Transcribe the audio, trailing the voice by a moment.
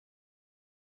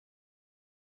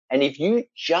And if you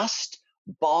just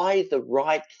buy the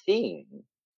right thing,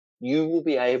 you will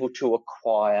be able to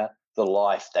acquire the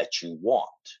life that you want.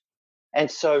 And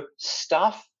so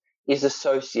stuff is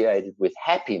associated with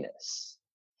happiness.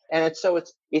 And so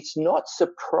it's not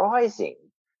surprising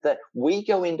that we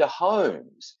go into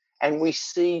homes and we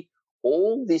see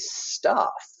all this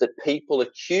stuff that people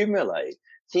accumulate,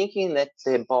 thinking that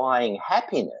they're buying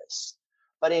happiness.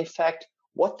 But in fact,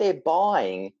 what they're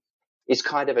buying is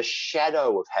kind of a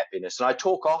shadow of happiness. And I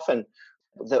talk often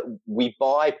that we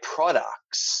buy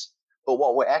products, but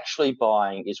what we're actually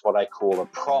buying is what I call a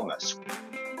promise.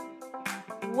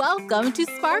 Welcome to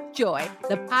Spark Joy,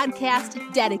 the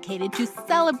podcast dedicated to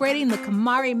celebrating the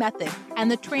KonMari method and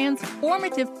the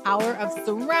transformative power of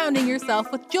surrounding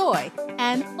yourself with joy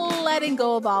and letting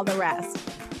go of all the rest.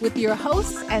 With your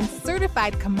hosts and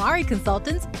certified KonMari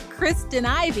consultants, Kristen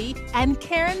Ivy and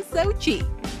Karen Sochi.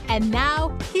 And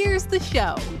now, here's the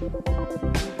show.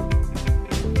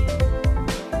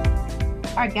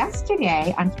 Our guest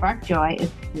today on Spark Joy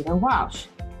is Peter Walsh.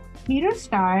 Peter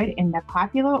starred in the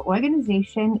popular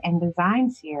organization and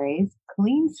design series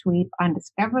Clean Sweep on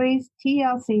Discovery's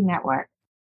TLC network.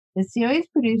 The series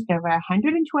produced over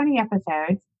 120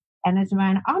 episodes and has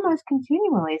run almost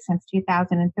continually since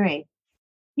 2003.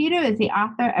 Peter is the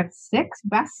author of 6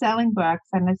 best-selling books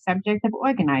on the subject of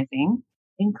organizing,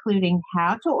 including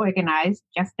How to Organize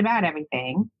Just About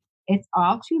Everything, It's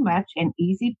All Too Much, an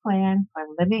Easy Plan for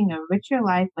Living a Richer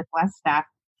Life with Less Stuff,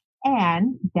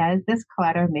 and Does This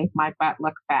Clutter Make My Butt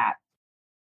Look Fat?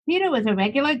 Peter was a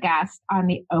regular guest on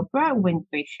the Oprah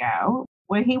Winfrey Show,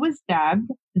 where he was dubbed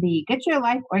the Get Your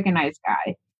Life Organized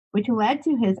Guy, which led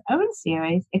to his own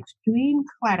series, Extreme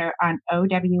Clutter, on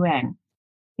OWN.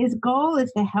 His goal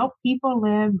is to help people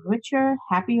live richer,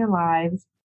 happier lives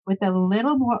with a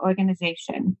little more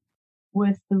organization.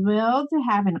 We're thrilled to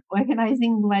have an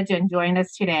organizing legend join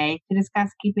us today to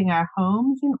discuss keeping our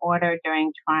homes in order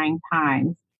during trying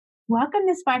times. Welcome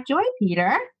to Spark Joy,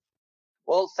 Peter.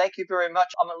 Well, thank you very much.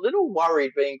 I'm a little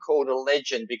worried being called a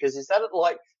legend because is that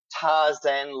like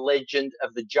Tarzan, Legend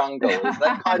of the Jungle? Is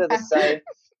that kind of the same?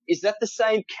 Is that the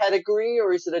same category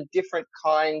or is it a different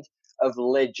kind of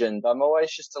legend? I'm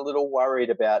always just a little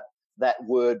worried about that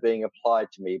word being applied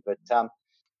to me, but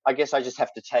I guess I just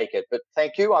have to take it. But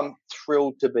thank you. I'm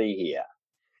thrilled to be here.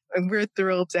 And we're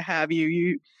thrilled to have you.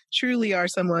 You truly are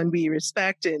someone we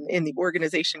respect in the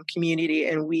organization community,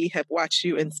 and we have watched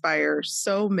you inspire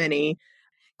so many.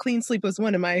 Clean Sleep was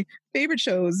one of my favorite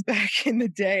shows back in the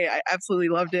day. I absolutely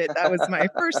loved it. That was my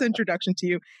first introduction to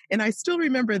you. And I still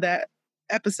remember that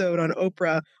episode on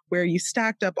Oprah where you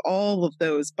stacked up all of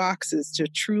those boxes to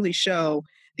truly show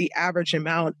the average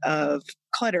amount of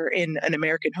clutter in an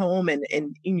American home and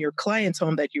in your client's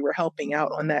home that you were helping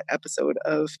out on that episode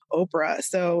of Oprah.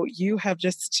 So you have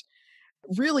just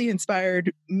really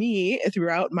inspired me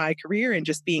throughout my career and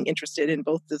just being interested in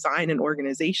both design and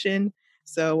organization.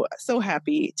 So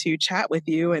happy to chat with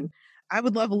you. And I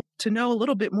would love to know a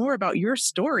little bit more about your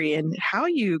story and how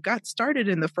you got started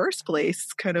in the first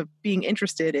place, kind of being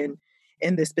interested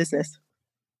in this business.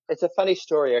 It's a funny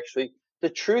story, actually. The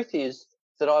truth is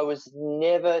that I was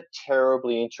never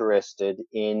terribly interested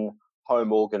in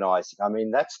home organizing. I mean,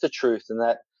 that's the truth, and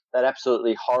that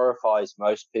absolutely horrifies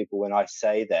most people when I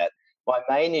say that. My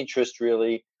main interest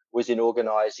really was in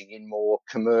organizing in more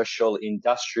commercial,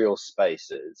 industrial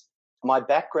spaces. My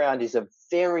background is a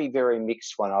very, very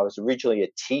mixed one. I was originally a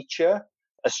teacher,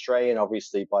 Australian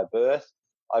obviously by birth.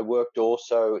 I worked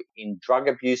also in drug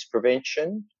abuse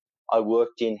prevention. I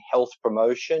worked in health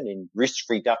promotion, in risk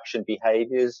reduction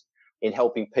behaviors, in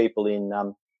helping people in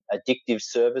addictive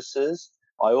services.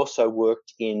 I also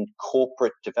worked in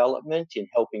corporate development, in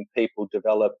helping people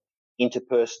develop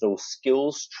interpersonal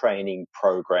skills training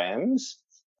programs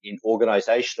in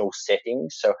organizational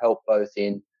settings, so help both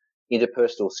in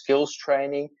interpersonal skills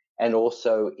training and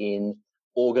also in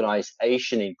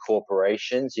organization in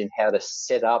corporations, in how to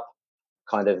set up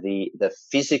kind of the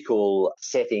physical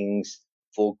settings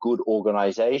for good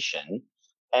organization.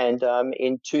 And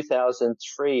in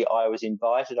 2003, I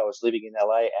was living in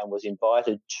LA and was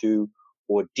invited to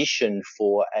audition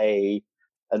for an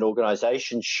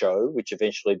organization show, which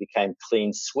eventually became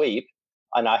Clean Sweep.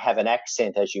 And I have an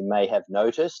accent, as you may have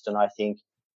noticed, and I think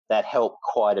that helped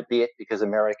quite a bit because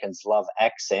Americans love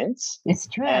accents. It's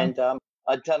true. And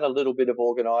I'd done a little bit of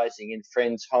organizing in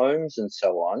friends' homes and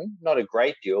so on, not a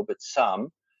great deal, but some.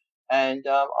 And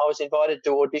I was invited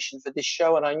to audition for this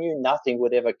show, and I knew nothing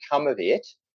would ever come of it.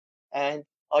 And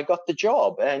I got the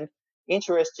job. And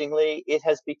interestingly, it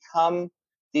has become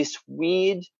this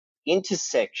weird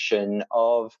intersection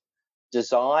of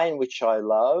design, which I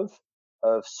love,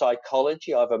 of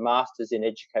psychology. I have a master's in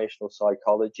educational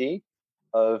psychology,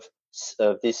 of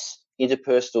this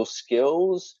interpersonal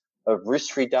skills, of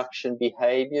risk reduction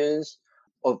behaviors,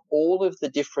 of all of the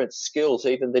different skills,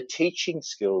 even the teaching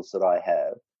skills that I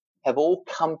have all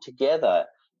come together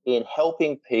in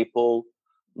helping people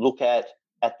look at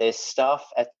their stuff,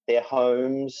 at their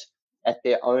homes, at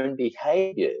their own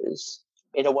behaviors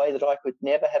in a way that I could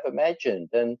never have imagined.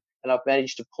 And I've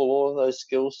managed to pull all of those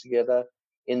skills together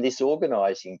in this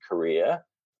organizing career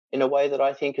in a way that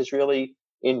I think has really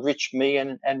enriched me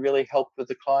and really helped with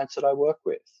the clients that I work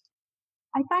with.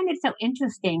 I find it so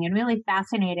interesting and really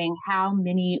fascinating how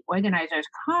many organizers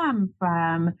come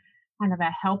from kind of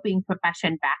a helping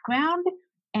profession background.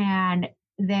 And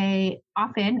they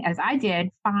often, as I did,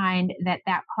 find that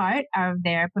that part of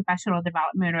their professional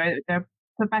development or their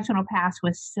professional past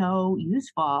was so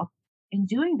useful in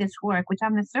doing this work, which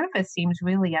on the surface seems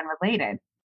really unrelated.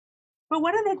 But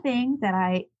one of the things that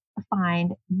I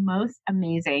find most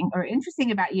amazing or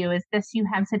interesting about you is this: you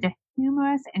have such a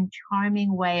humorous and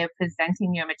charming way of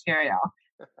presenting your material.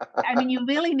 I mean, you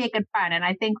really make it fun. And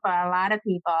I think for a lot of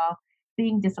people,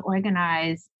 being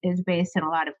disorganized is based in a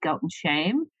lot of guilt and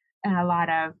shame and a lot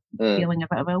of feeling of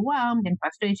overwhelmed and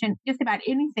frustration, just about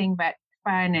anything but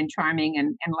fun and charming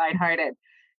and lighthearted.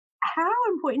 How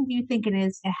important do you think it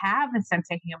is to have a sense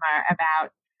of humor about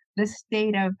the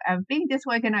state of being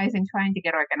disorganized and trying to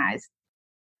get organized?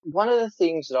 One of the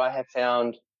things that I have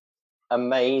found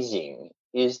amazing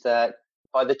is that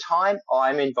by the time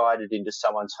I'm invited into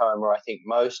someone's home, or I think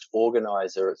most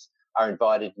organizers are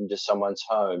invited into someone's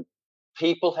home,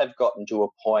 people have gotten to a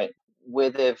point where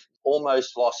they've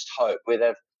almost lost hope, where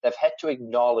they've had to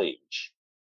acknowledge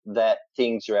that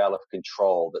things are out of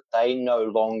control, that they no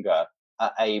longer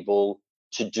are able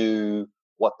to do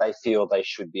what they feel they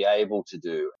should be able to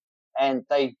do. And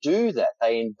they do that.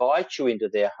 They invite you into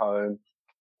their home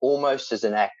almost as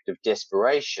an act of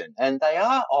desperation. And they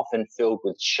are often filled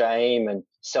with shame and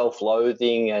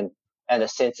self-loathing and a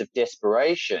sense of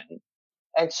desperation.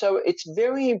 And so it's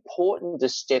very important to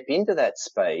step into that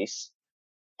space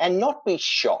and not be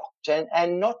shocked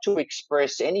and not to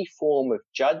express any form of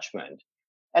judgment.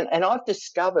 And I've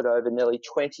discovered over nearly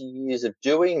 20 years of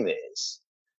doing this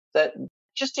that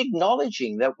just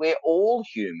acknowledging that we're all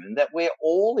human, that we're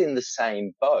all in the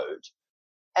same boat,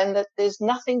 and that there's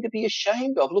nothing to be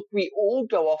ashamed of. Look, we all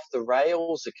go off the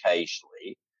rails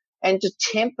occasionally, and to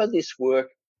temper this work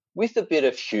with a bit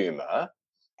of humor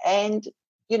and,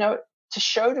 to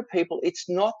show to people it's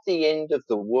not the end of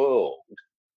the world,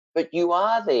 but you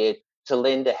are there to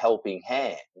lend a helping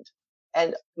hand.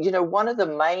 And, one of the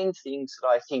main things that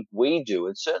I think we do,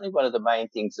 and certainly one of the main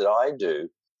things that I do,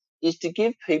 is to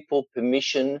give people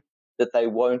permission that they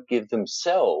won't give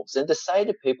themselves, and to say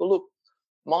to people, look,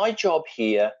 my job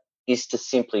here is to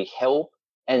simply help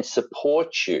and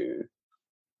support you.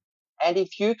 And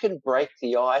if you can break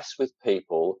the ice with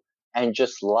people and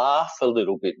just laugh a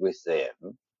little bit with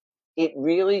them, it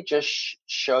really just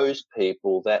shows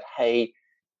people that, hey,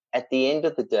 at the end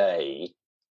of the day,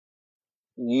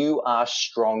 you are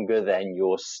stronger than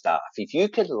your stuff. If you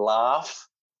can laugh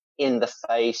in the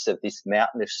face of this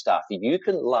mountain of stuff, if you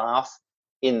can laugh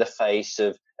in the face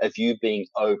of you being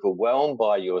overwhelmed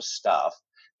by your stuff,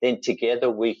 then together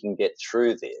we can get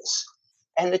through this.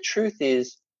 And the truth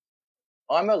is,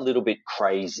 I'm a little bit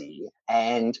crazy,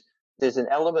 and there's an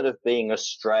element of being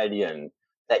Australian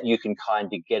that you can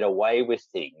kind of get away with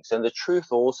things. And the truth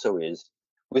also is,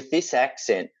 with this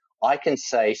accent, I can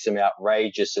say some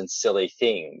outrageous and silly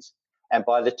things. And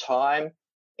by the time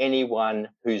anyone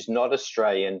who's not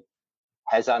Australian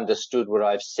has understood what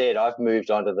I've said, I've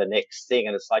moved on to the next thing.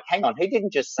 And it's like, hang on, he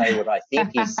didn't just say what I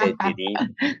think he said, did he?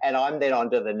 And I'm then on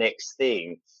to the next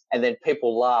thing. And then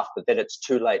people laugh, but then it's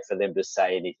too late for them to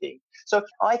say anything. So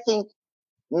I think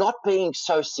not being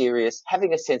so serious,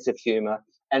 having a sense of humor,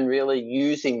 and really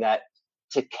using that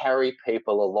to carry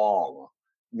people along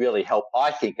really help.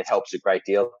 I think it helps a great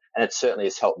deal. And it certainly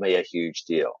has helped me a huge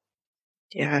deal.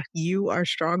 Yeah, you are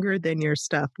stronger than your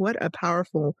stuff. What a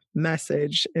powerful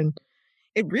message. And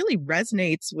it really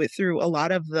resonates through a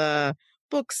lot of the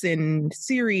books and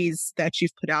series that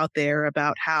you've put out there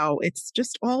about how it's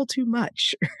just all too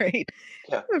much, right?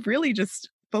 Yeah. Of really just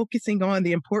focusing on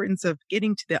the importance of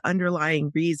getting to the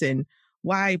underlying reason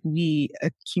why we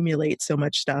accumulate so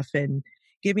much stuff and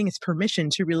giving us permission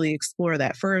to really explore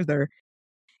that further.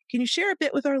 Can you share a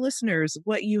bit with our listeners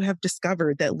what you have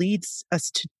discovered that leads us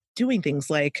to doing things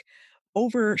like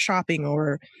over shopping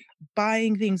or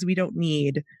buying things we don't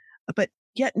need, but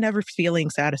yet never feeling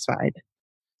satisfied?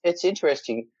 It's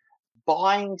interesting.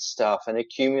 Buying stuff and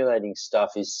accumulating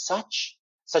stuff is such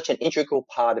an integral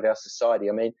part of our society.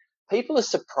 I mean, people are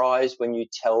surprised when you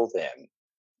tell them,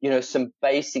 some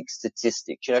basic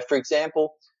statistics. For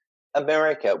example,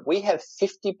 America, we have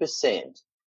 50%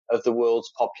 of the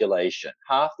world's population,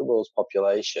 half the world's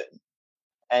population.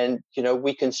 And,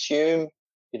 we consume,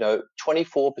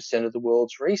 24% of the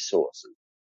world's resources.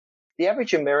 The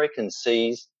average American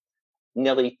sees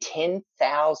nearly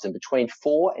 10,000, between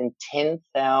 4 and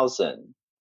 10,000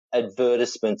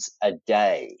 advertisements a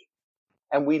day.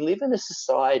 And we live in a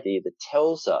society that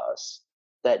tells us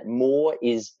that more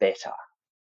is better,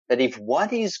 that if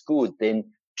one is good,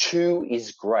 then two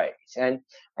is great, and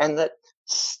that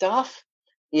stuff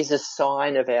is a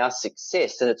sign of our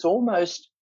success. And it's almost,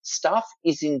 stuff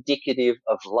is indicative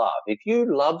of love. If you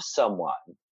love someone,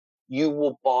 you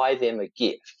will buy them a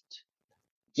gift.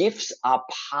 Gifts are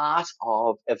part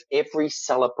of every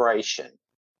celebration.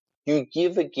 You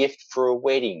give a gift for a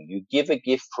wedding. You give a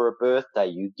gift for a birthday.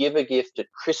 You give a gift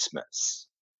at Christmas.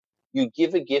 You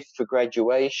give a gift for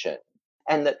graduation.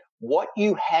 And that what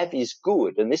you have is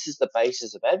good. And this is the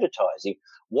basis of advertising.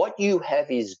 What you have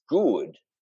is good.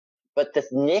 But the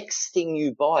next thing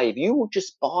you buy, if you will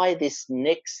just buy this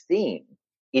next thing,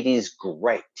 it is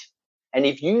great. And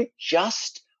if you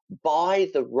just buy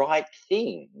the right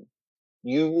thing,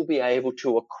 you will be able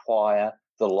to acquire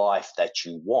the life that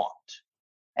you want.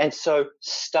 And so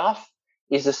stuff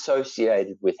is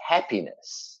associated with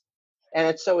happiness.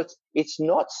 And so it's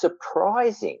not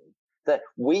surprising that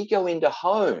we go into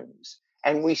homes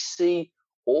and we see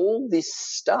all this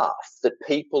stuff that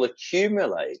people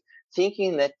accumulate,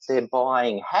 thinking that they're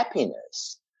buying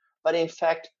happiness. But in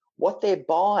fact, what they're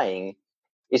buying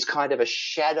is kind of a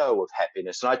shadow of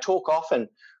happiness. And I talk often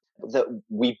that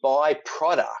we buy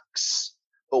products,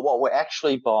 but what we're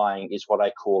actually buying is what I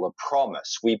call a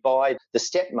promise. We buy the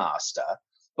Stepmaster,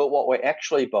 but what we're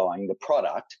actually buying, the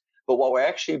product, but what we're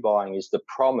actually buying is the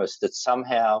promise that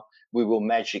somehow we will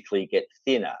magically get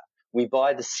thinner. We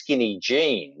buy the skinny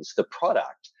jeans, the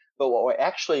product, but what we're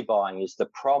actually buying is the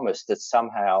promise that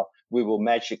somehow we will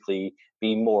magically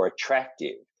be more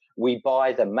attractive. We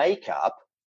buy the makeup,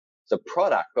 the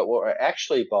product, but what we're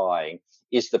actually buying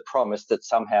is the promise that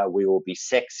somehow we will be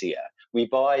sexier. We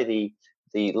buy the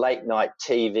late night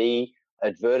TV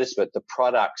advertisement, the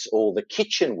products, or the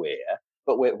kitchenware,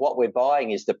 but what we're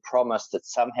buying is the promise that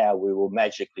somehow we will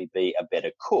magically be a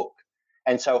better cook.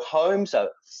 And so homes are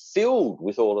filled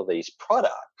with all of these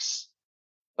products,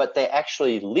 but they're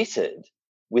actually littered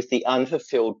with the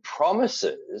unfulfilled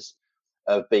promises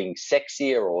of being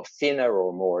sexier or thinner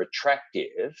or more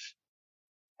attractive.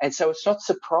 And so it's not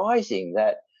surprising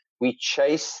that we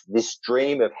chase this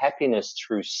dream of happiness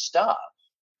through stuff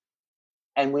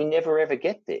and we never ever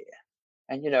get there.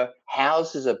 And,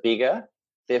 houses are bigger,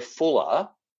 they're fuller.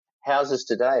 Houses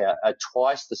today are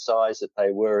twice the size that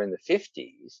they were in the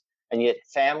 50s, and yet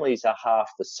families are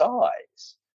half the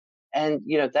size. And,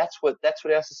 that's what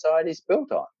our society is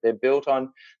built on. They're built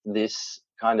on this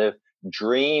kind of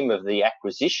dream of the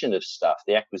acquisition of stuff,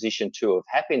 the acquisition too of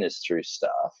happiness through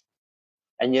stuff.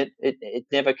 And yet it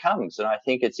never comes. And I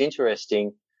think it's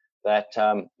interesting that,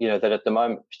 that at the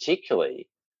moment, particularly,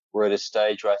 we're at a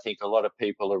stage where I think a lot of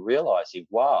people are realizing,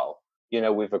 wow,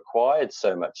 we've acquired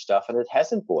so much stuff and it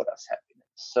hasn't brought us happiness.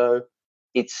 So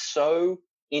it's so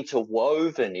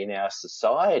interwoven in our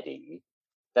society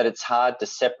that it's hard to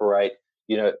separate,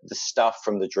 the stuff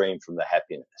from the dream from the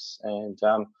happiness. And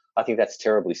I think that's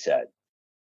terribly sad.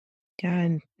 Yeah,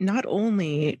 and not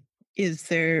only is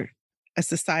there a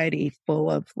society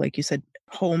full of, like you said,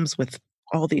 homes with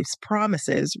all these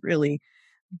promises, really,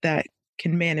 that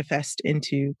can manifest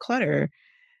into clutter,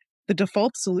 the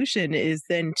default solution is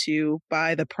then to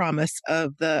buy the promise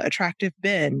of the attractive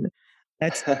bin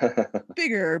that's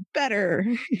bigger, better,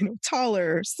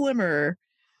 taller, slimmer,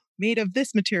 made of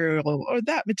this material or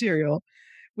that material,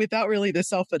 without really the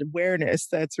self-awareness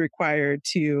that's required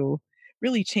to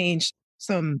really change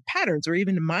some patterns or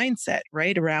even a mindset,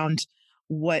 right, around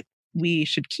what we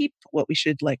should keep, what we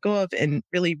should let go of, and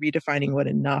really redefining what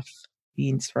enough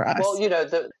means for us. Well,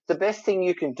 the best thing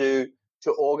you can do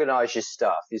to organize your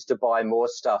stuff is to buy more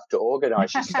stuff to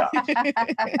organize your stuff.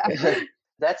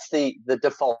 That's the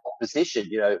default position,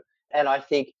 and I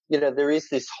think, there is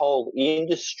this whole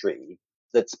industry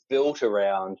that's built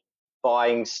around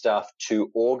buying stuff to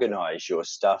organize your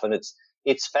stuff. And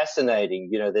it's fascinating.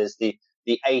 There's the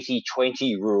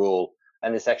 80-20 rule,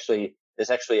 and there's actually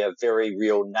a very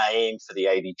real name for the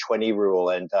 80-20 rule.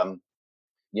 And,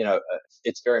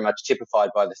 it's very much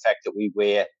typified by the fact that we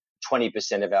wear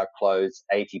 20% of our clothes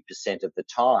 80% of the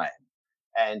time.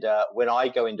 And when I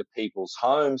go into people's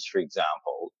homes, for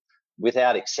example,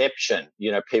 without exception,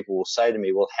 people will say to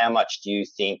me, well, how much do you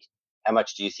think how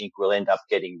much do you think we'll end up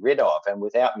getting rid of? And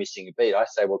without missing a beat, I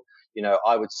say, well,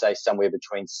 I would say somewhere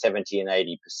between 70 and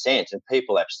 80%, and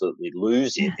people absolutely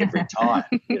lose it every time.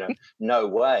 No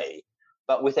way.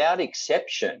 But without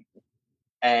exception,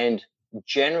 and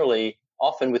generally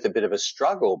often with a bit of a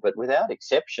struggle, but without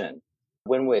exception,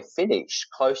 when we're finished,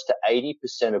 close to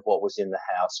 80% of what was in the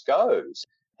house goes.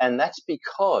 And that's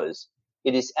because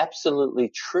it is absolutely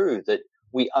true that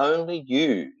we only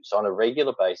use on a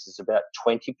regular basis about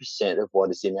 20% of what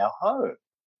is in our home.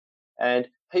 And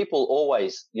people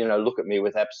always, look at me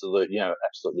with absolutely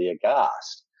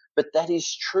aghast. But that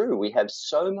is true. We have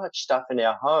so much stuff in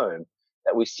our home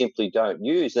that we simply don't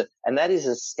use. And that is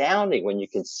astounding when you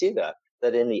consider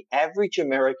that in the average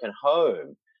American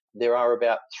home, there are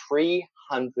about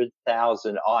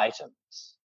 300,000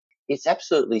 items. It's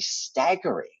absolutely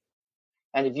staggering.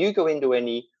 And if you go into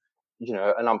any,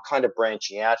 and I'm kind of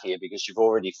branching out here because you've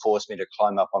already forced me to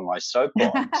climb up on my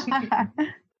soapbox.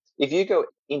 If you go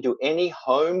into any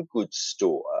home goods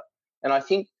store, and I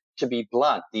think, to be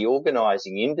blunt, the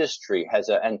organizing industry has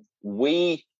and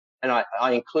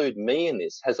I include me in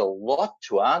this, has a lot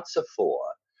to answer for.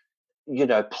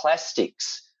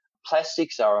 Plastics.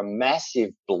 Plastics are a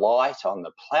massive blight on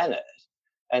the planet.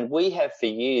 And we have for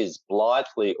years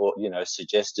blithely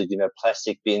suggested,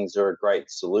 plastic bins are a great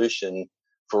solution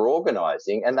for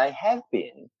organizing, and they have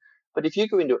been. But if you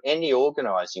go into any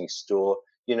organizing store,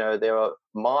 there are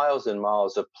miles and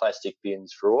miles of plastic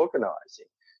bins for organizing.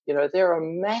 They're a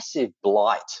massive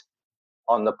blight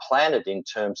on the planet in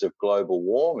terms of global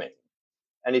warming.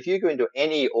 And if you go into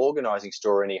any organizing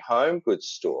store, any home goods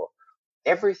store,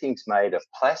 everything's made of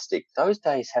plastic. Those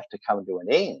days have to come to an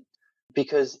end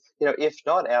because, if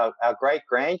not, our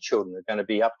great-grandchildren are going to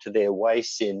be up to their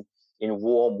waists in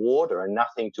warm water and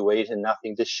nothing to eat and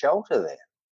nothing to shelter them.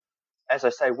 As I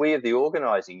say, we of the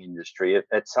organising industry,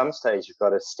 at some stage, you've got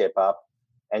to step up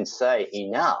and say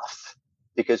enough,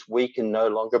 because we can no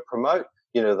longer promote,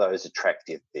 those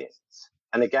attractive bins.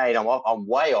 And again, I'm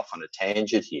way off on a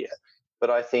tangent here, but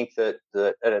I think that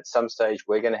at some stage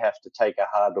we're going to have to take a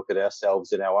hard look at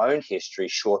ourselves and our own history,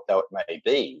 short though it may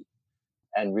be,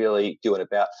 and really do an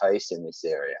about-face in this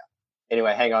area.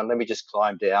 Anyway, hang on, let me just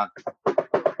climb down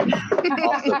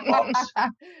off the box.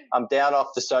 I'm down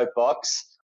off the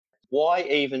soapbox. Why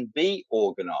even be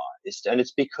organised? And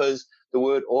it's because the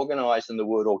word organised and the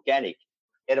word organic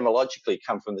etymologically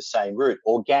come from the same root.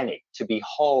 Organic, to be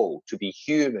whole, to be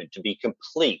human, to be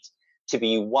complete, to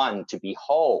be one, to be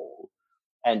whole.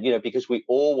 And, because we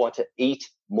all want to eat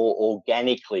more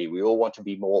organically, we all want to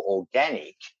be more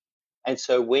organic. And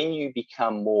so when you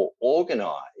become more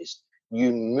organised,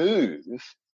 you move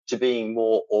to being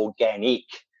more organic.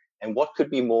 And what could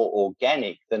be more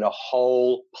organic than a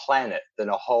whole planet, than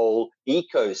a whole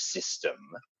ecosystem?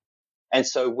 And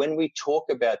so when we talk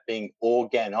about being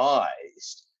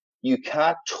organised, you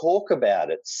can't talk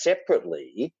about it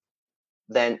separately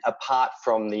than apart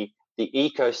from the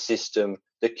ecosystem,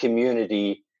 the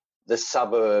community, the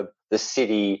suburb, the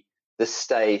city, the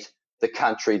state, the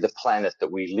country, the planet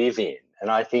that we live in.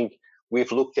 And I think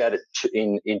we've looked at it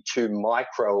in too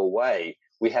micro a way.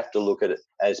 We have to look at it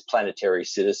as planetary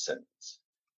citizens.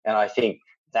 And I think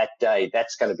that day,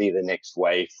 that's going to be the next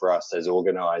wave for us as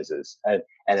organisers and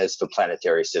as for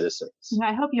planetary citizens.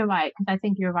 I hope you're right, because I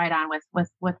think you're right on with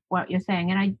what you're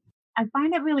saying. And I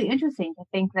find it really interesting to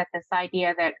think that this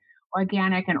idea that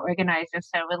organic and organized are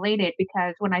so related,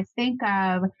 because when I think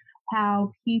of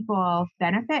how people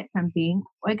benefit from being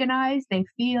organized, they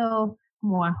feel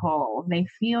more whole, they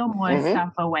feel more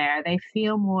self-aware, they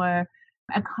feel more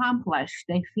accomplished,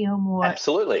 they feel more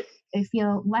absolutely, they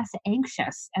feel less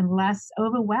anxious and less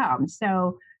overwhelmed.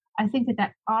 So I think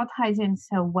that all ties in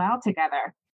so well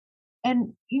together.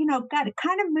 And, got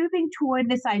kind of moving toward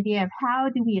this idea of how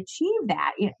do we achieve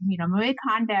that? Marie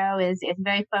Kondo is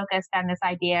very focused on this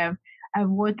idea of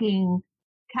working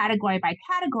category by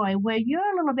category, where you're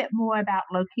a little bit more about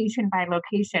location by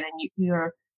location, and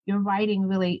your writing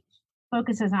really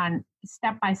focuses on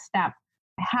step by step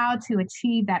how to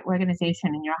achieve that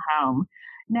organization in your home.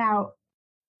 Now,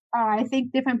 I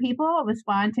think different people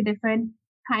respond to different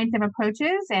kinds of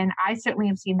approaches, and I certainly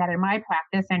have seen that in my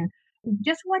practice. And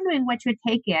just wondering what your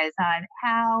take is on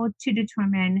how to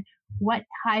determine what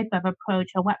type of approach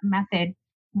or what method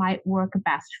might work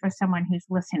best for someone who's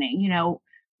listening.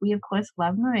 We, of course,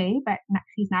 love Marie, but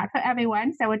she's not for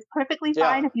everyone. So it's perfectly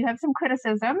fine if you have some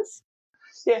criticisms.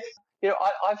 Yeah.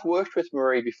 I've worked with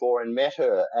Marie before and met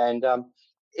her, and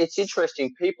it's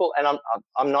interesting. People, and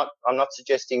I'm not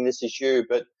suggesting this is you,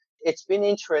 but it's been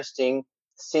interesting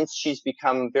since she's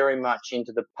become very much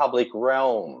into the public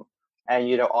realm. And,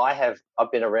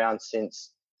 I've been around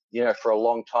since for a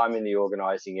long time in the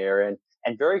organizing area.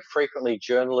 And very frequently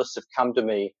journalists have come to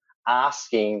me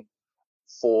asking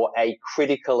for a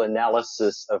critical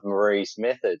analysis of Marie's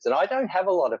methods. And I don't have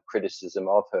a lot of criticism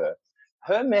of her.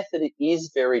 Her method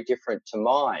is very different to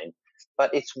mine,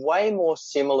 but it's way more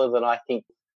similar than I think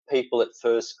people at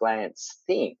first glance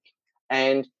think.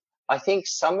 And I think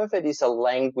some of it is a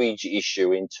language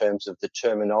issue in terms of the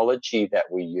terminology that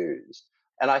we use.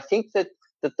 And I think that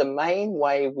the main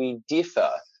way we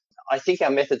differ, I think our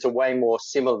methods are way more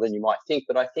similar than you might think,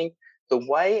 but I think the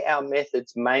way our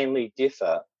methods mainly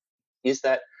differ is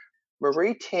that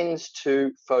Marie tends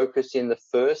to focus in the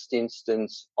first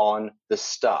instance on the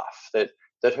stuff, that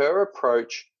her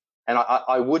approach, and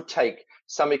I would take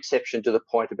some exception to the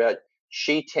point about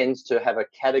she tends to have a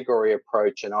category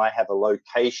approach and I have a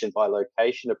location by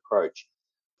location approach.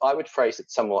 I would phrase it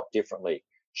somewhat differently.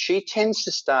 She tends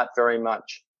to start very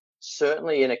much,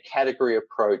 certainly in a category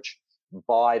approach,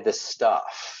 by the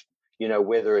stuff,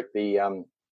 whether it be,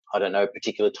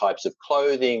 particular types of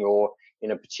clothing or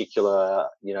in a particular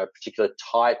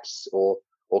types or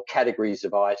categories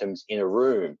of items in a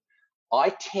room. I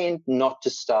tend not to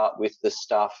start with the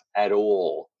stuff at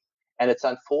all. And it's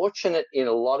unfortunate in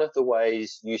a lot of the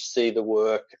ways you see the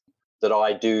work that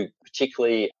I do,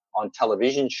 particularly on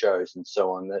television shows and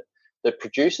so on, that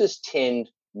producers tend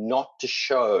not to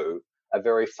show a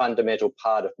very fundamental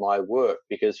part of my work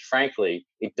because, frankly,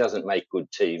 it doesn't make good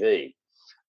TV.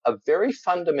 A very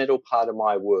fundamental part of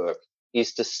my work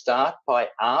is to start by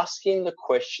asking the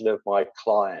question of my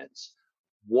clients,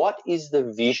 what is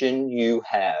the vision you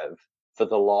have for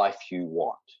the life you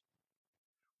want?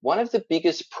 One of the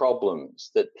biggest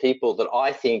problems that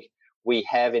I think we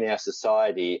have in our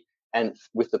society and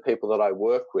with the people that I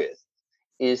work with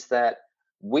is that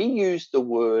we use the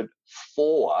word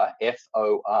for,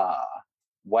 F-O-R,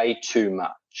 way too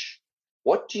much.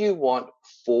 What do you want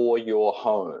for your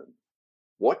home?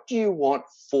 What do you want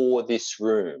for this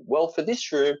room? Well, for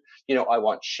this room, I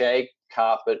want shag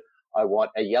carpet. I want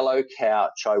a yellow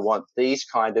couch. I want these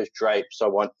kind of drapes. I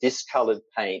want this colored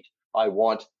paint. I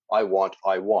want.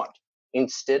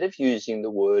 Instead of using the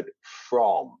word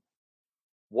from,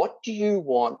 what do you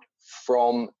want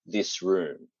from this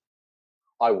room?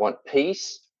 I want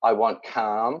peace. I want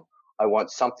calm. I want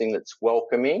something that's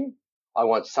welcoming. I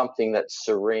want something that's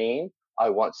serene. I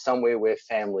want somewhere where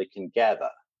family can gather.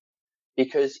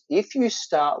 Because if you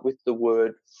start with the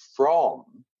word from,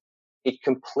 it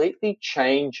completely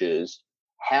changes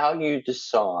how you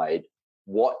decide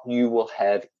what you will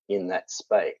have in that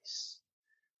space.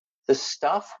 The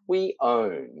stuff we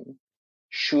own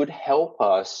should help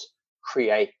us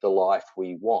create the life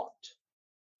we want.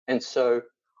 And so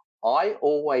I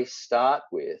always start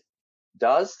with,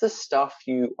 does the stuff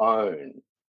you own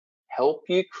help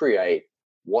you create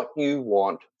what you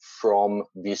want from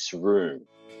this room?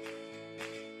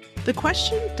 The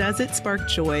question, does it spark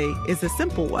joy, is a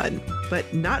simple one,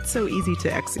 but not so easy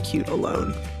to execute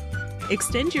alone.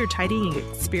 Extend your tidying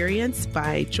experience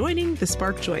by joining the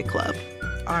Spark Joy Club,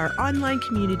 our online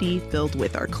community filled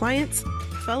with our clients,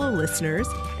 fellow listeners,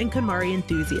 and KonMari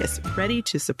enthusiasts ready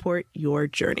to support your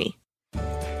journey.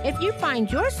 If you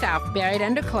find yourself buried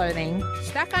under clothing,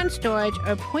 stuck on storage,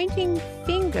 or pointing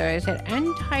fingers at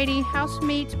untidy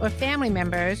housemates or family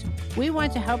members, we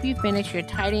want to help you finish your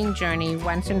tidying journey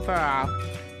once and for all.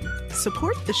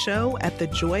 Support the show at the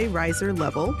Joy Riser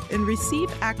level and receive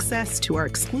access to our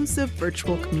exclusive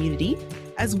virtual community,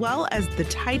 as well as the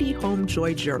Tidy Home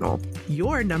Joy Journal,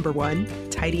 your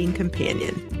 #1 tidying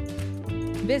companion.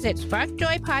 Visit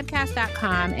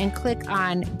sparkjoypodcast.com and click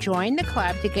on Join the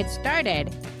Club to get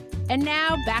started. And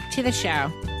now back to the show.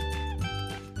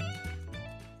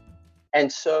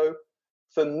 And so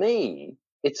for me,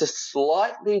 it's a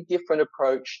slightly different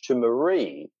approach to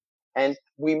Marie, and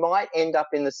we might end up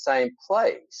in the same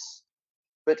place.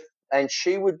 And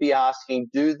she would be asking,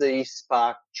 do these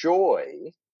spark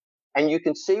joy? And you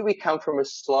can see we come from a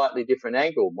slightly different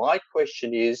angle. My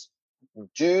question is,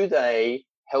 do they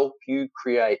help you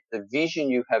create the vision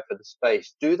you have for the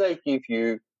space? Do they give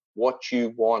you what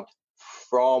you want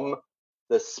from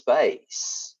the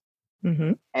space?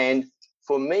 Mm-hmm. And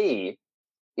for me,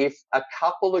 if a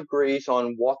couple agrees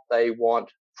on what they want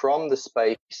from the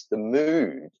space, the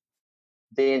mood,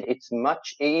 then it's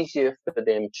much easier for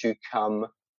them to come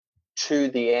to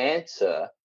the answer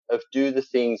of, do the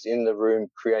things in the room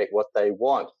create what they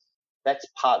want? That's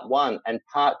part one. And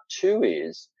part two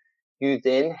is, you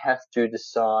then have to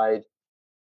decide,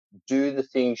 do the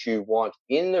things you want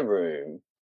in the room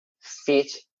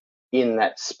fit in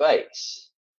that space?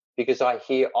 Because I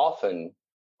hear often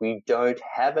we don't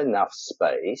have enough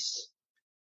space,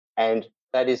 and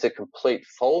that is a complete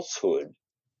falsehood.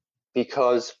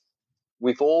 because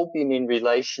we've all been in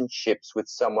relationships with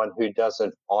someone who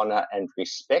doesn't honor and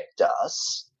respect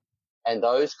us, and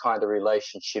those kind of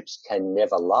relationships can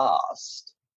never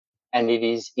last. And it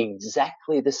is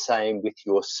exactly the same with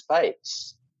your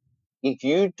space. If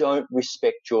you don't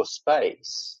respect your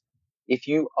space, if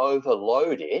you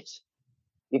overload it,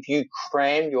 if you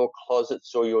cram your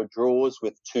closets or your drawers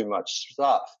with too much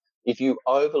stuff, if you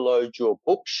overload your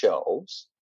bookshelves,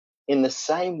 in the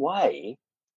same way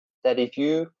that if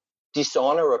you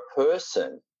dishonor a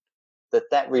person,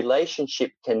 that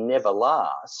relationship can never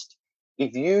last.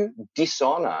 If you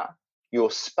dishonor your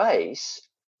space,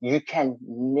 you can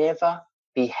never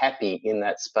be happy in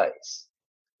that space.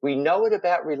 We know it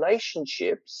about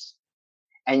relationships,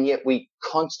 and yet we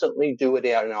constantly do it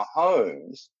out in our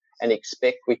homes and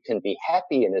expect we can be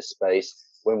happy in a space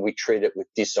when we treat it with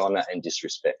dishonor and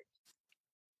disrespect.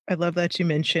 I love that you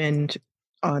mentioned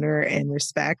honor and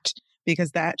respect,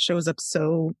 because that shows up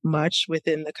so much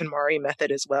within the KonMari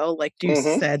method as well. Like you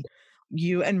said,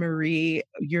 you and Marie,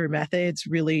 your methods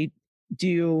really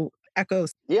do echo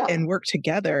and work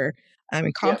together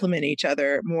and complement each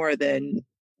other more than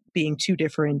being two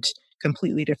different,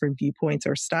 completely different viewpoints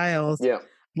or styles. Yeah.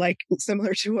 Like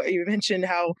similar to what you mentioned,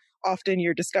 how often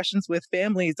your discussions with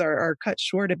families are cut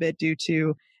short a bit due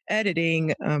to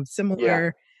editing,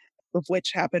 similar of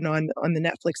which happened on the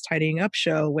Netflix Tidying Up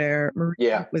show, where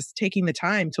Marie was taking the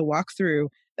time to walk through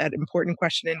that important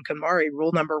question in KonMari,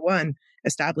 rule number 1,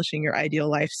 establishing your ideal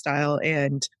lifestyle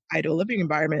and ideal living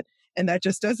environment. And that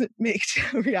just doesn't make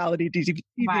reality TV.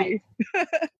 Right.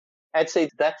 And see,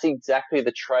 that's exactly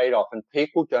the trade-off, and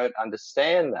people don't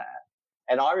understand that.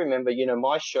 And I remember,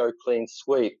 my show, Clean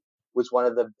Sweep, was one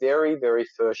of the very, very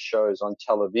first shows on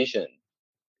television.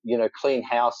 Clean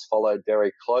House followed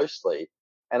very closely.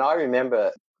 And I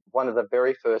remember one of the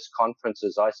very first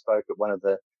conferences, I spoke at one of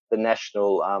the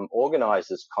national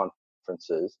organizers'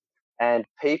 conferences, and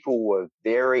people were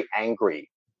very angry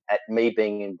at me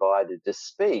being invited to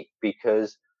speak,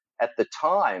 because at the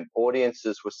time,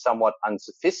 audiences were somewhat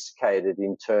unsophisticated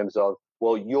in terms of,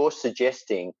 well, you're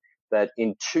suggesting that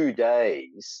in 2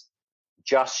 days,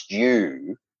 just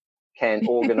you can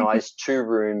organize 2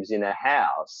 rooms in a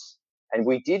house. And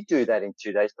we did do that in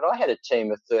 2 days, but I had a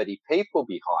team of 30 people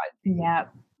behind me. Yeah.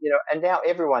 And now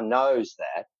everyone knows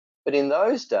that. But in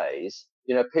those days,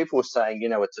 people were saying,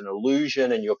 it's an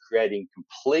illusion and you're creating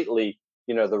completely,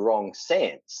 the wrong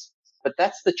sense. But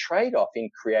that's the trade-off in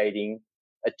creating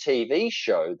a TV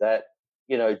show, that,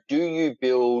 do you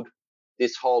build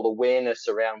this whole awareness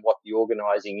around what the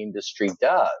organizing industry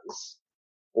does,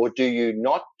 or do you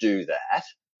not do that?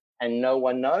 And no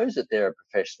one knows that there are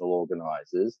professional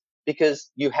organizers,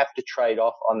 because you have to trade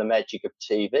off on the magic of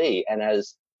TV. And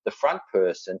as the front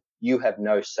person, you have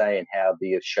no say in how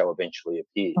the show eventually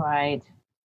appears. Right.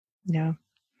 Yeah,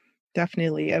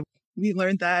 definitely. We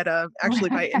learned that actually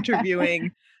by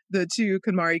interviewing the 2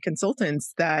 KonMari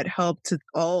consultants that helped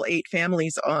all 8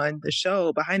 families on the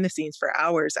show behind the scenes for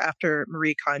hours after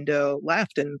Marie Kondo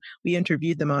left. And we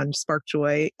interviewed them on Spark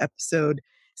Joy episode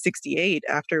 68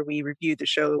 after we reviewed the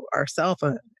show ourselves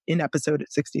in episode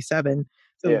 67.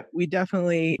 So we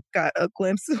definitely got a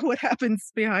glimpse of what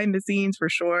happens behind the scenes for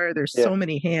sure. There's so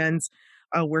many hands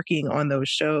working on those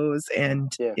shows,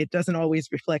 and it doesn't always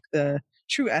reflect the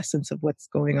true essence of what's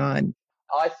going on.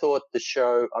 I thought the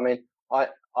show,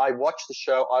 I watched the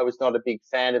show. I was not a big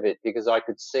fan of it because I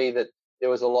could see that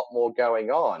there was a lot more going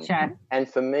on. Sure. And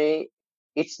for me,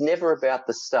 it's never about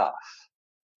the stuff.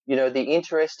 The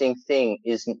interesting thing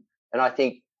is, and I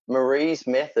think Marie's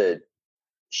method,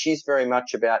 she's very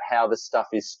much about how the stuff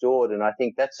is stored. And I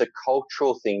think that's a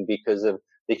cultural thing because of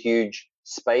the huge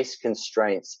space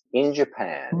constraints in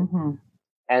Japan. Mm-hmm.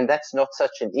 And that's not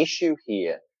such an issue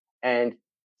here. And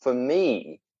for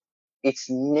me, it's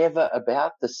never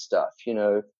about the stuff.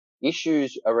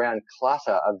 Issues around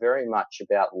clutter are very much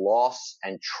about loss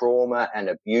and trauma and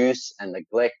abuse and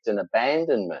neglect and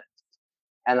abandonment.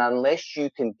 And unless you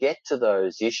can get to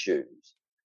those issues,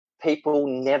 people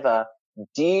never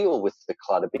deal with the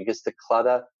clutter, because the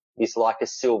clutter is like a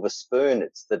silver spoon.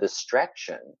 It's the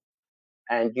distraction.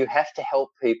 And you have to help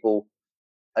people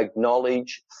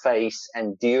acknowledge, face,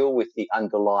 and deal with the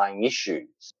underlying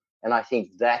issues. And I think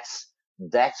that's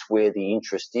where the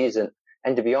interest is.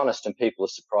 And to be honest, and people are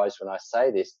surprised when I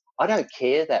say this, I don't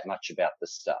care that much about the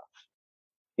stuff.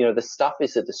 The stuff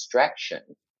is a distraction.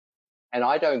 And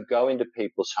I don't go into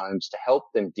people's homes to help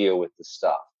them deal with the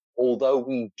stuff, although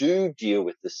we do deal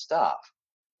with the stuff.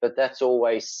 But that's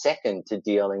always second to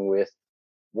dealing with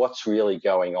what's really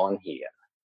going on here.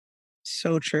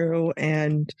 So true.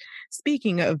 And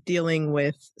speaking of dealing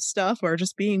with stuff or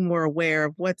just being more aware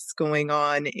of what's going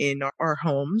on in our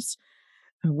homes,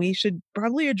 we should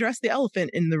probably address the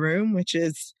elephant in the room, which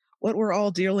is what we're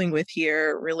all dealing with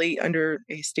here, really under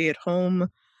a stay-at-home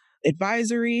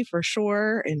advisory for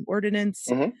sure, and ordinance,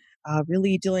 Mm-hmm.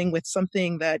 really dealing with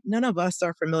something that none of us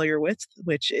are familiar with,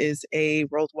 which is a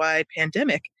worldwide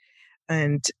pandemic.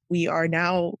 And we are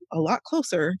now a lot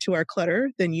closer to our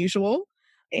clutter than usual.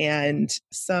 And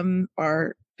some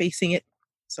are facing it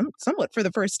somewhat for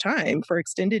the first time for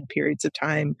extended periods of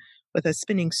time, with us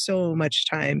spending so much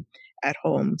time at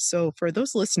home. So, for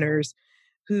those listeners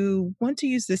who want to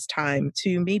use this time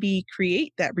to maybe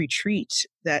create that retreat,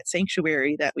 that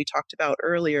sanctuary that we talked about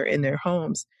earlier in their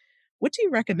homes, what do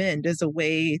you recommend as a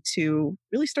way to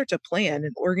really start to plan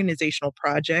an organizational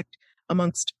project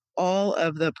amongst all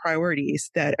of the priorities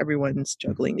that everyone's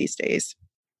juggling these days?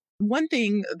 One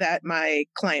thing that my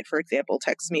client, for example,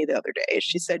 texted me the other day,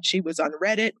 she said she was on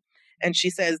Reddit, and she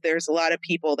says there's a lot of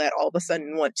people that all of a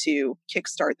sudden want to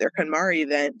kickstart their KonMari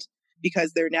event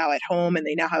because they're now at home and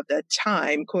they now have the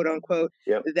time, quote unquote,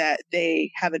 Yep. that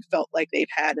they haven't felt like they've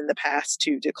had in the past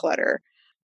to declutter.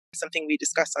 Something we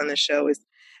discuss on the show is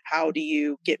how do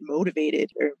you get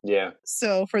motivated? Yeah.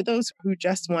 So for those who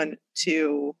just want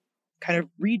to kind of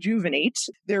rejuvenate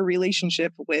their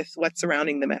relationship with what's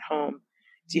surrounding them at home,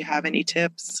 do you have any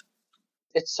tips?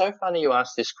 It's so funny you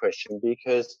ask this question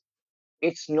because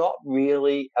it's not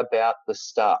really about the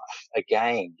stuff.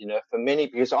 Again, for many,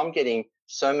 because I'm getting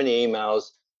so many emails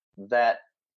that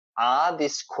are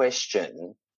this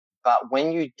question, but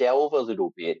when you delve a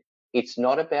little bit, it's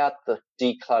not about the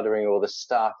decluttering or the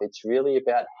stuff. It's really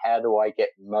about how do I get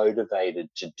motivated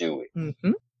to do it.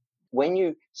 Mm-hmm. When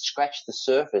you scratch the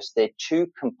surface, they're two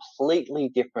completely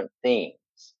different things.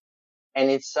 And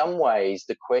in some ways,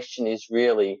 the question is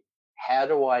really, how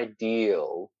do I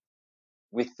deal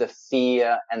with the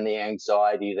fear and the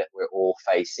anxiety that we're all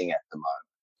facing at the moment?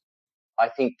 I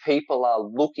think people are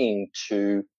looking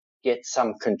to get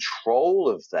some control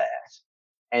of that.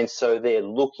 And so they're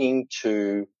looking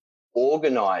to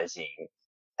organizing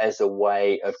as a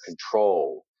way of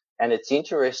control. And it's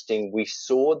interesting, we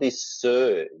saw this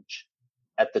surge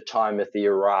at the time of the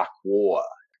Iraq War,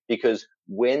 because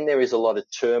when there is a lot of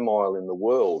turmoil in the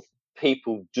world,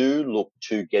 people do look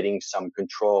to getting some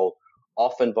control,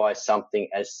 often by something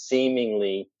as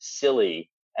seemingly silly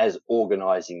as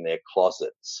organizing their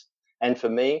closets. And for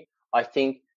me, I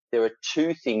think there are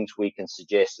two things we can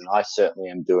suggest, and I certainly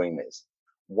am doing this.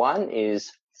 One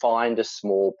is find a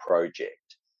small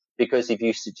project, because if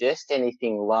you suggest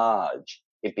anything large,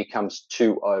 it becomes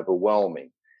too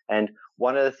overwhelming. And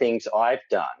one of the things I've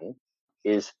done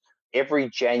is every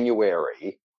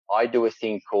January, I do a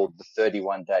thing called the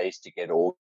 31 Days to Get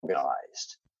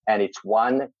Organized. And it's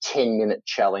one 10-minute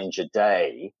challenge a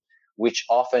day, which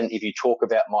often, if you talk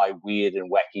about my weird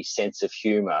and wacky sense of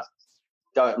humor,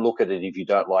 don't look at it if you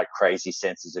don't like crazy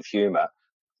senses of humor.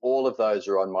 All of those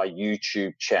are on my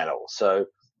YouTube channel. So,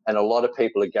 and a lot of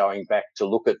people are going back to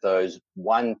look at those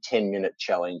 1 10-minute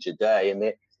challenge a day. And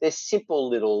they're simple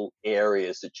little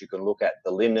areas that you can look at: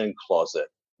 the linen closet,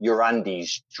 your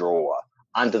undies drawer,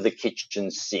 under the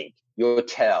kitchen sink, your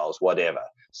towels, whatever.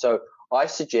 So I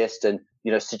suggest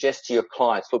suggest to your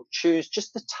clients, look, choose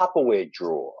just the Tupperware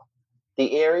drawer,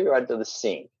 the area under the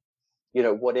sink,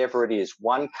 whatever it is,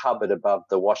 one cupboard above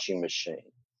the washing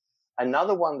machine.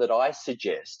 Another one that I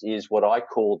suggest is what I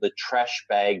call the trash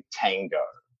bag tango.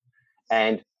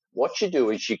 And what you do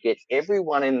is you get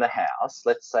everyone in the house.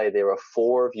 Let's say there are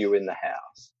 4 of you in the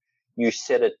house. You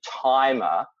set a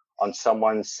timer on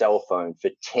someone's cell phone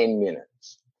for 10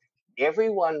 minutes.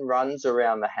 Everyone runs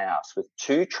around the house with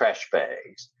 2 trash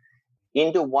bags.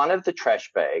 Into one of the trash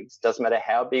bags, doesn't matter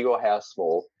how big or how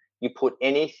small, you put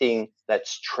anything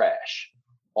that's trash: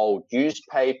 old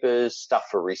newspapers, stuff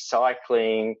for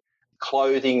recycling,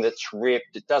 clothing that's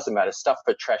ripped, it doesn't matter, stuff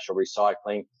for trash or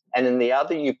recycling. And in the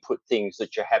other, you put things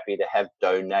that you're happy to have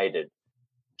donated: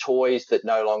 toys that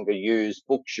no longer use,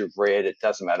 books you've read, it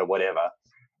doesn't matter, whatever.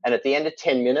 And at the end of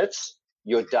 10 minutes,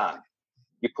 you're done.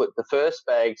 You put the first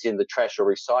bags in the trash or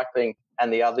recycling,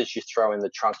 and the others you throw in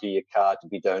the trunk of your car to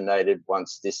be donated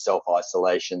once this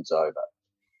self-isolation's over.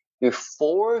 If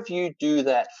 4 of you do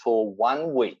that for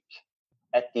 1 week,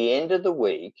 at the end of the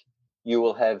week, you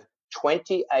will have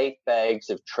 28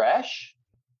 bags of trash,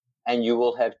 and you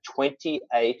will have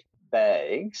 28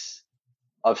 bags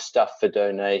of stuff for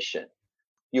donation.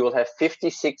 You will have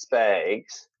 56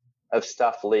 bags of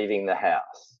stuff leaving the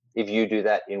house if you do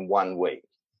that in 1 week.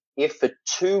 If for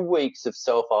 2 weeks of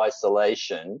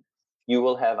self-isolation, you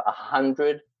will have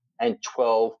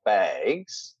 112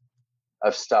 bags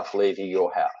of stuff leaving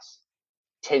your house.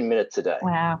 10 minutes a day.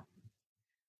 Wow.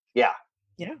 Yeah.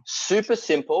 Yeah. Super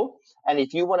simple. And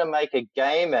if you want to make a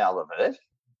game out of it,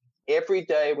 every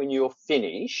day when you're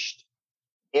finished,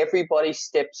 everybody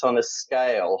steps on a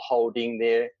scale holding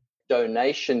their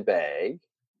donation bag,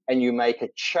 and you make a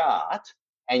chart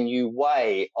and you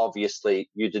weigh, obviously,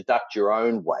 you deduct your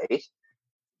own weight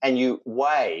and you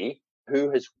weigh who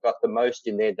has got the most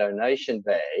in their donation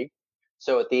bag.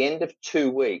 So at the end of 2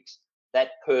 weeks, that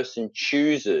person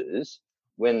chooses,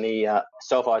 when the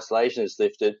self-isolation is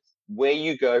lifted, where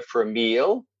you go for a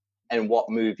meal and what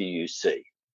movie you see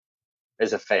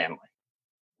as a family,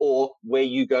 or where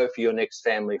you go for your next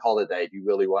family holiday if you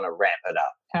really want to ramp it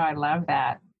up. Oh, I love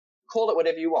that. Call it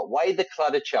whatever you want. Weigh the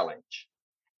clutter challenge.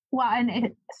 Well,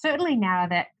 and certainly now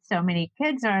that so many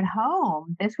kids are at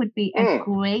home, this would be a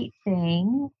great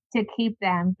thing to keep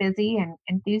them busy and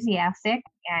enthusiastic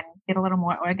and get a little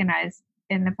more organized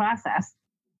in the process.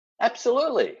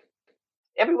 Absolutely.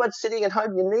 Everyone's sitting at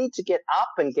home. You need to get up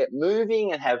and get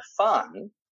moving and have fun.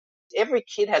 Every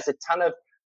kid has a ton of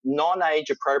non-age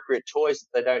appropriate toys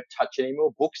that they don't touch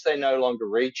anymore, books they no longer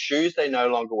read, shoes they no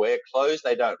longer wear, clothes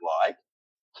they don't like.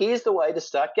 Here's the way to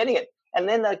start getting it. And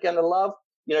then they're going to love,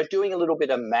 doing a little bit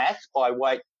of math by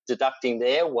deducting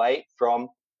their weight from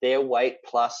their weight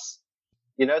plus,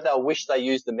 they'll wish they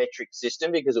used the metric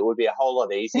system because it would be a whole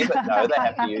lot easier, but no, they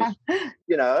have to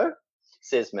use,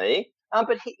 says me.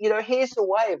 But, here's a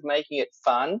way of making it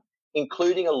fun,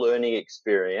 including a learning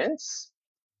experience.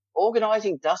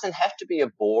 Organizing doesn't have to be a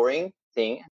boring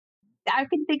thing. I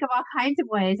can think of all kinds of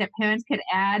ways that parents could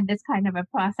add this kind of a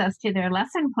process to their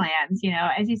lesson plans.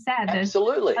 As you said,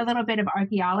 Absolutely. There's a little bit of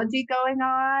archaeology going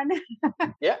on.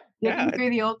 Yeah. Looking through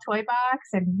the old toy box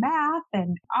and math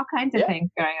and all kinds of things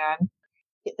going on.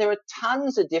 There are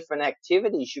tons of different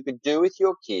activities you could do with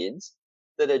your kids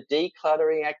that are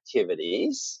decluttering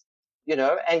activities,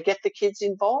 and get the kids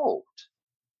involved.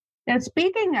 Now,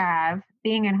 speaking of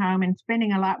being at home and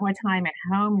spending a lot more time at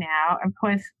home now, of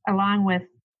course, along with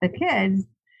the kids, do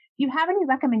you have any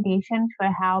recommendations for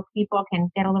how people can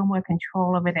get a little more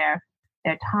control over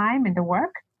their time and the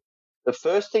work? The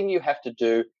first thing you have to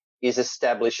do is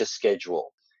establish a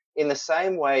schedule. In the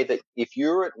same way that if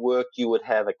you're at work, you would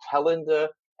have a calendar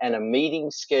and a meeting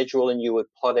schedule and you would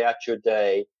plot out your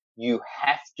day, you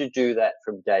have to do that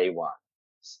from day one.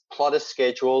 Plot a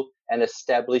schedule and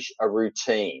establish a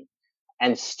routine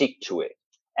and stick to it.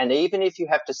 And even if you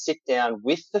have to sit down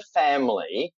with the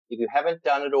family, if you haven't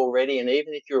done it already, and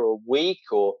even if you're a week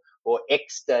or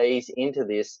X days into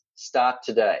this, start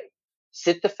today.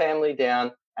 Sit the family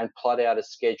down and plot out a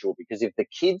schedule, because if the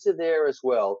kids are there as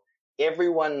well,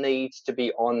 everyone needs to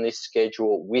be on this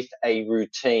schedule with a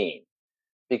routine.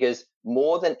 Because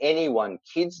more than anyone,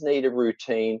 kids need a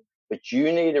routine, but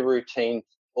you need a routine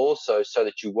also so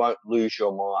that you won't lose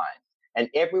your mind. And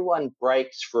everyone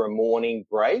breaks for a morning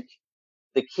break.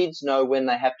 The kids know when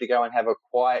they have to go and have a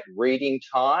quiet reading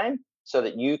time so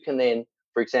that you can then,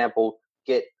 for example,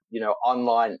 get,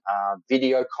 online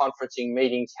video conferencing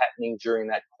meetings happening during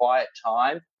that quiet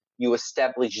time. You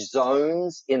establish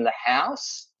zones in the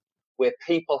house where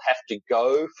people have to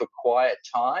go for quiet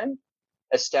time.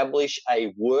 Establish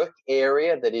a work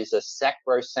area that is a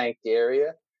sacrosanct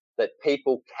area that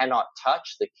people cannot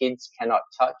touch, the kids cannot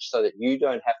touch, so that you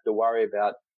don't have to worry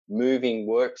about moving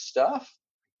work stuff.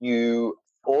 You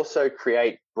also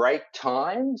create break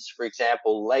times, for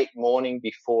example, late morning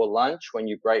before lunch, when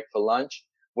you break for lunch,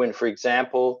 when, for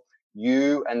example,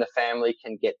 you and the family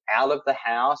can get out of the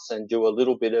house and do a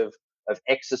little bit of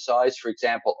exercise, for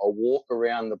example, a walk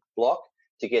around the block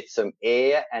to get some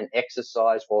air and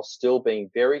exercise while still being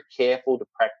very careful to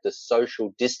practice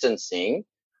social distancing.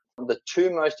 The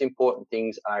two most important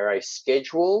things are a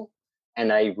schedule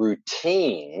and a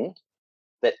routine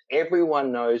that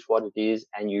everyone knows what it is,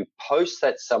 and you post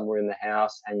that somewhere in the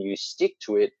house and you stick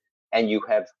to it, and you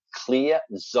have clear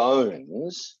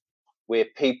zones where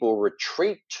people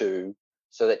retreat to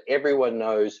so that everyone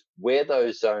knows where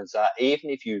those zones are, even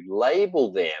if you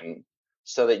label them,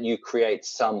 so that you create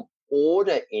some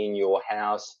order in your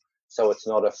house so it's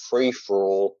not a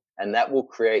free-for-all, and that will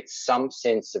create some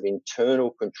sense of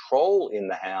internal control in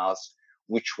the house,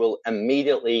 which will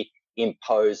immediately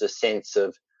impose a sense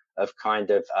of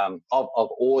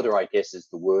order, I guess is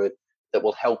the word, that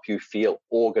will help you feel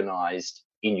organized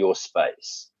in your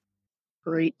space.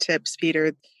 Great tips,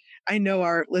 Peter. I know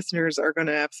our listeners are going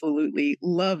to absolutely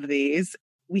love these.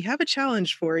 We have a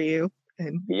challenge for you,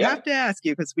 and we have to ask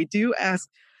you, because we do ask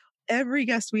every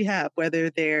guest we have, whether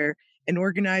they're an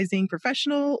organizing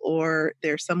professional or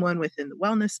they're someone within the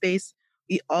wellness space,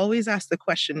 we always ask the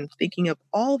question, thinking of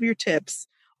all of your tips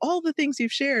all the things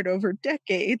you've shared over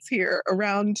decades here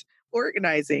around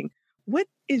organizing, what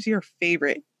is your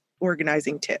favorite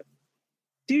organizing tip?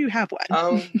 Do you have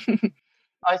one?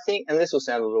 I think, and this will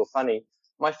sound a little funny,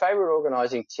 my favorite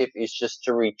organizing tip is just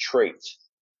to retreat.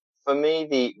 For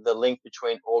me, the link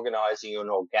between organizing and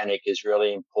organic is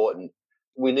really important.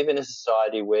 We live in a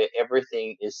society where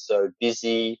everything is so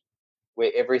busy,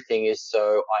 where everything is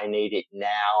so, I need it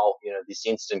now, this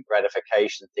instant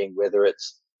gratification thing, whether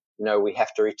it's, we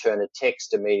have to return a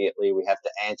text immediately, we have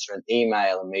to answer an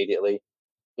email immediately.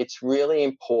 It's really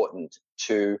important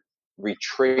to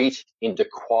retreat into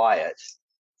quiet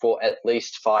for at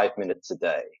least 5 minutes a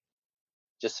day.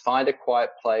 Just find a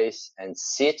quiet place and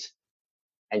sit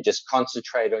and just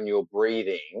concentrate on your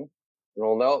breathing. And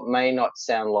although it may not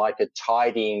sound like a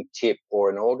tidying tip or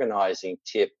an organizing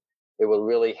tip, it will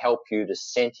really help you to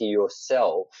center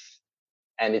yourself.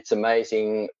 And it's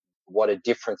amazing what a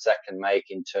difference that can make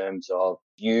in terms of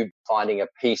you finding a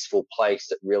peaceful place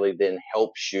that really then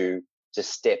helps you to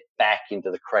step back into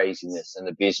the craziness and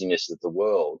the busyness of the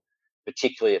world,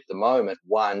 particularly at the moment,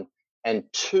 one. And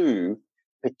two,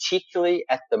 particularly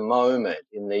at the moment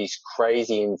in these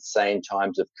crazy, insane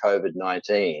times of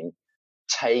COVID-19,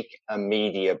 take a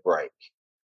media break.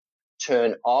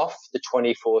 Turn off the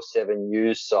 24/7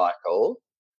 news cycle.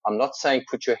 I'm not saying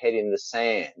put your head in the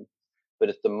sand, but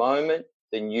at the moment,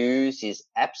 the news is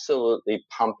absolutely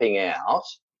pumping out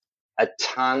a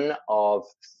ton of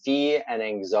fear and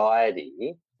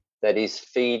anxiety that is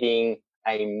feeding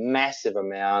a massive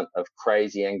amount of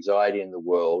crazy anxiety in the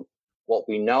world. What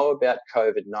we know about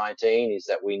COVID-19 is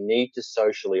that we need to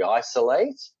socially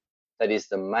isolate. That is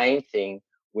the main thing.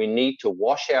 We need to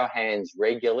wash our hands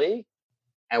regularly,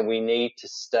 and we need to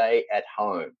stay at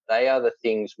home. They are the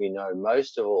things we know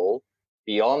most of all.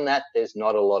 Beyond that, there's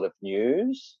not a lot of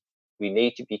news. We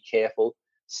need to be careful,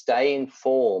 stay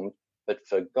informed, but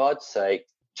for God's sake,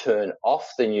 turn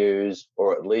off the news,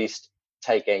 or at least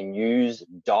take a news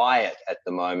diet at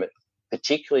the moment,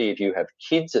 particularly if you have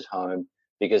kids at home,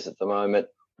 because at the moment,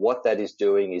 what that is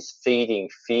doing is feeding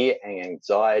fear and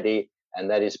anxiety, and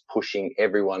that is pushing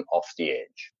everyone off the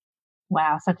edge.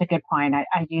 Wow, such a good point.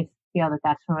 I do feel that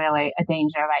that's really a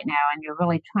danger right now, and you're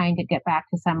really trying to get back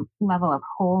to some level of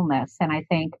wholeness. And I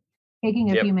think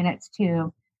taking a few minutes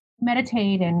to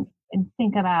meditate and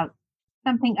think about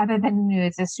something other than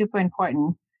news is super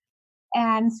important.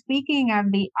 And speaking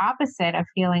of the opposite of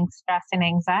feeling stress and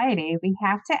anxiety, we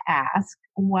have to ask,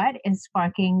 what is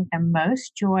sparking the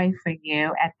most joy for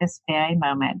you at this very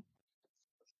moment?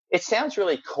 It sounds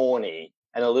really corny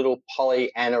and a little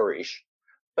Pollyanna-ish,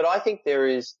 but I think there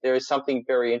is something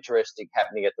very interesting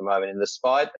happening at the moment. In the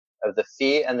spite of the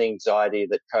fear and the anxiety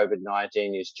that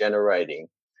COVID-19 is generating,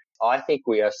 I think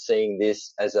we are seeing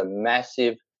this as a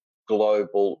massive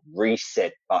global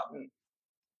reset button.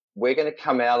 We're going to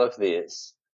come out of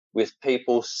this with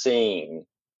people seeing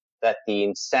that the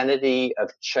insanity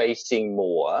of chasing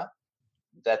more,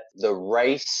 that the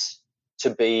race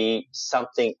to be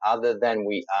something other than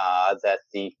we are, that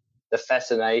the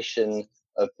fascination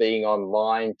of being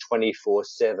online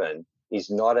 24/7 is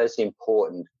not as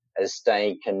important as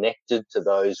staying connected to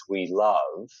those we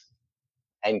love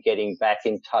and getting back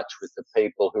in touch with the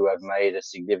people who have made a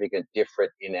significant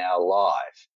difference in our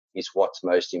life is what's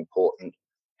most important.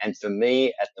 And for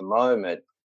me at the moment,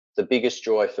 the biggest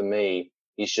joy for me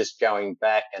is just going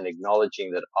back and acknowledging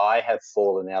that I have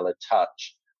fallen out of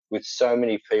touch with so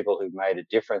many people who've made a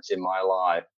difference in my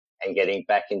life and getting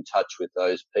back in touch with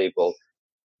those people.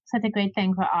 Such a great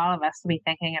thing for all of us to be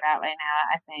thinking about right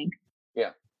now, I think.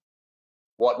 Yeah.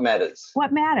 What matters?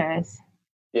 What matters?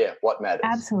 Yeah, what matters?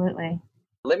 Absolutely.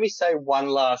 Let me say one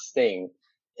last thing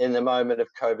in the moment of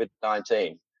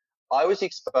COVID-19. I was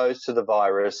exposed to the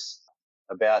virus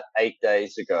about 8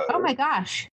 days ago. Oh my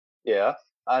gosh. Yeah,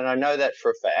 and I know that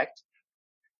for a fact.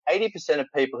 80% of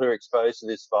people who are exposed to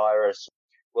this virus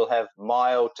will have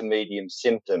mild to medium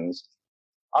symptoms.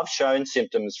 I've shown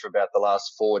symptoms for about the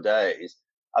last 4 days.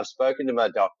 I've spoken to my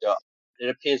doctor. It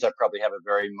appears I probably have a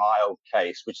very mild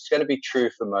case, which is going to be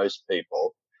true for most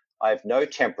people. I have no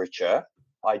temperature.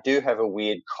 I do have a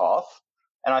weird cough,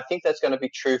 and I think that's going to be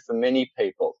true for many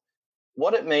people.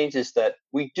 What it means is that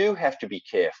we do have to be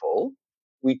careful.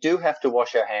 We do have to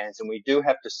wash our hands, and we do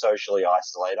have to socially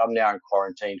isolate. I'm now in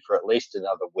quarantine for at least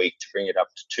another week to bring it up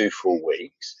to 2 full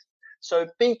weeks. So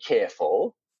be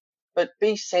careful, but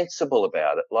be sensible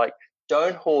about it. Like,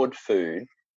 don't hoard food.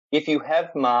 If you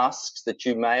have masks that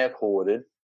you may have hoarded,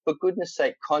 for goodness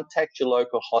sake, contact your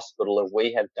local hospital, as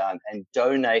we have done, and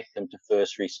donate them to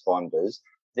first responders.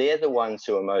 They're the ones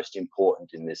who are most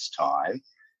important in this time.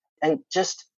 And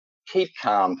just keep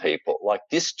calm, people. Like,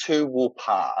 this too will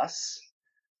pass.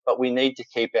 but we need to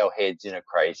keep our heads in a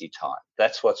crazy time.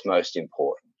 That's what's most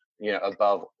important.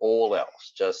 Above all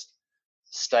else, just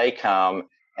stay calm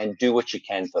and do what you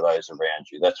can for those around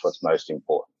you. That's what's most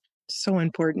important. So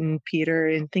important, Peter.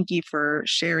 And thank you for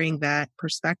sharing that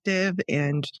perspective.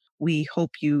 And we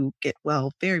hope you get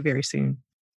well very, very soon.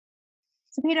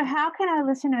 So, Peter, how can our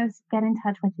listeners get in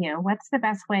touch with you? What's the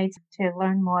best way to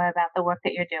learn more about the work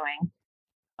that you're doing?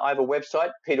 I have a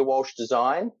website,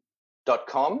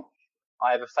 peterwalshdesign.com.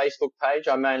 I have a Facebook page.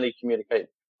 I mainly communicate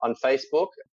on Facebook.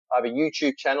 I have a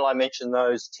YouTube channel. I mentioned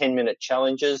those 10-minute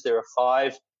challenges. There are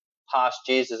 5 past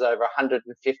years. There's over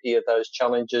 150 of those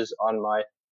challenges on my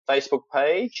Facebook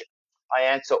page. I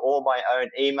answer all my own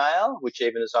email, which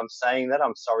even as I'm saying that,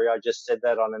 I'm sorry I just said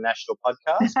that on a national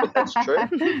podcast, but that's true.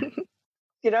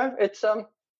 It's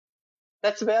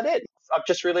that's about it. I've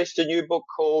just released a new book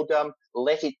called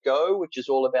Let It Go, which is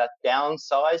all about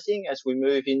downsizing as we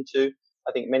move into,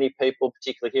 I think many people,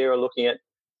 particularly here, are looking at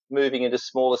moving into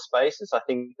smaller spaces. I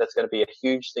think that's going to be a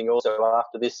huge thing also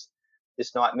after this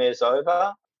nightmare's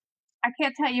over. I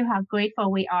can't tell you how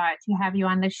grateful we are to have you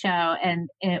on the show, and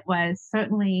it was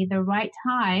certainly the right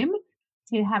time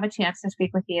to have a chance to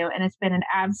speak with you, and it's been an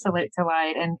absolute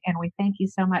delight, and we thank you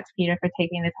so much, Peter, for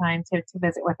taking the time to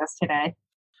visit with us today.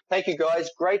 Thank you,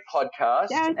 guys. Great podcast.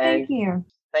 Yeah, thank you.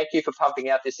 Thank you for pumping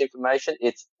out this information.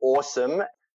 It's awesome,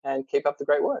 and keep up the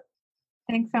great work.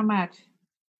 Thanks so much.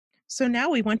 So now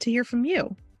we want to hear from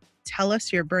you. Tell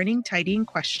us your burning tidying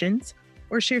questions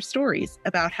or share stories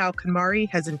about how KonMari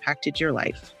has impacted your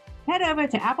life. Head over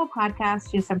to Apple Podcasts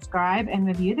to subscribe and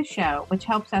review the show, which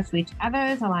helps us reach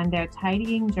others along their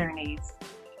tidying journeys.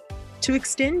 To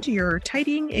extend your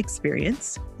tidying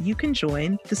experience, you can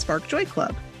join the Spark Joy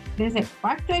Club. Visit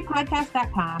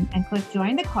sparkjoypodcast.com and click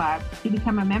Join the Club to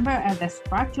become a member of the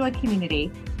Spark Joy community,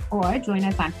 or join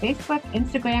us on Facebook,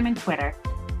 Instagram, and Twitter.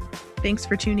 Thanks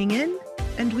for tuning in,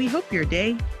 and we hope your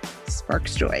day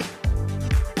sparks joy.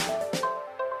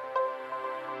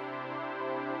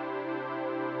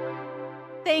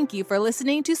 Thank you for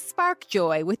listening to Spark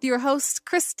Joy with your hosts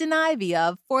Kristen Ivy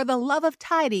of For the Love of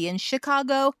Tidy in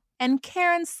Chicago and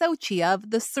Karen Sochi of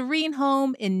The Serene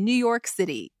Home in New York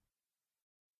City.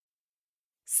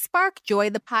 Spark Joy,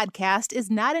 the podcast, is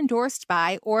not endorsed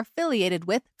by or affiliated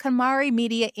with KonMari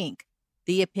Media, Inc.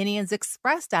 The opinions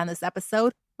expressed on this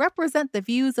episode represent the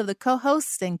views of the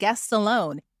co-hosts and guests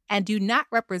alone and do not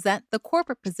represent the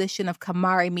corporate position of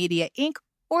KonMari Media, Inc.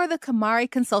 or the KonMari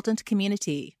consultant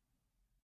community.